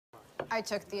I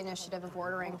took the initiative of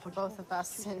ordering for both of us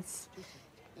since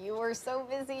you were so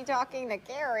busy talking to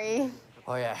Carrie.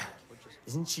 Oh, yeah.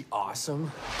 Isn't she awesome?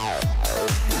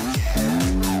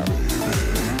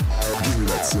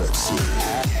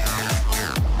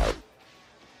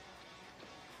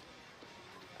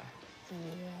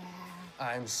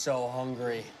 I'm so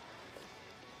hungry.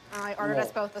 I ordered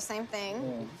us both the same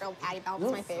thing. Grilled patty melt's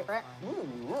my favorite.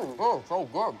 Oh, so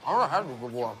good. I don't have to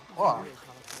good one. Oh.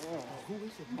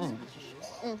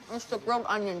 It's the grilled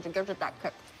onions that gives it that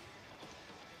kick.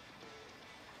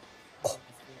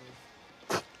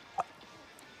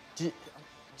 Did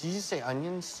you just say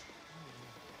onions?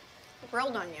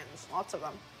 Grilled onions, lots of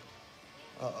them.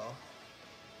 Uh-oh.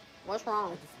 What's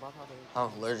wrong?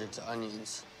 I'm allergic to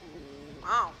onions.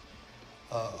 Wow.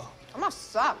 Uh-oh. That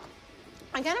must suck.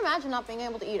 I can't imagine not being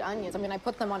able to eat onions. I mean, I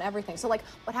put them on everything. So, like,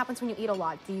 what happens when you eat a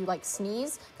lot? Do you, like,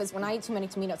 sneeze? Because when I eat too many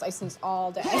tomatoes, I sneeze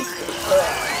all day.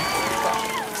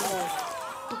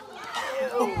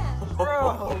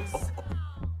 Gross.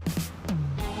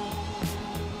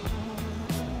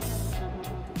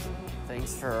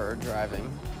 Thanks for driving.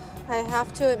 I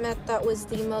have to admit that was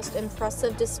the most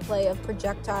impressive display of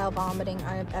projectile vomiting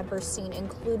I have ever seen,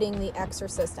 including The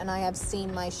Exorcist, and I have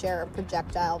seen my share of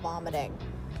projectile vomiting.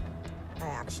 I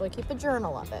actually keep a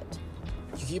journal of it.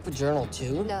 You keep a journal,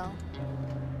 too? No.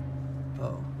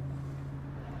 Oh.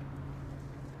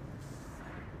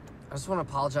 I just want to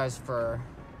apologize for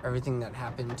everything that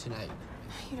happened tonight.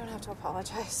 You don't have to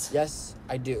apologize. Yes,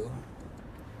 I do.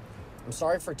 I'm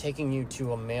sorry for taking you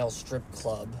to a male strip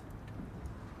club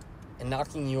and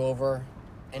knocking you over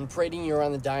and parading you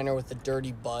around the diner with a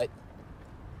dirty butt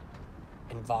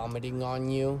and vomiting on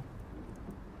you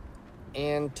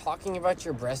and talking about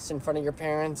your breasts in front of your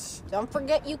parents. Don't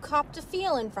forget you copped a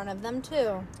feel in front of them,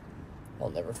 too. I'll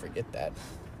never forget that.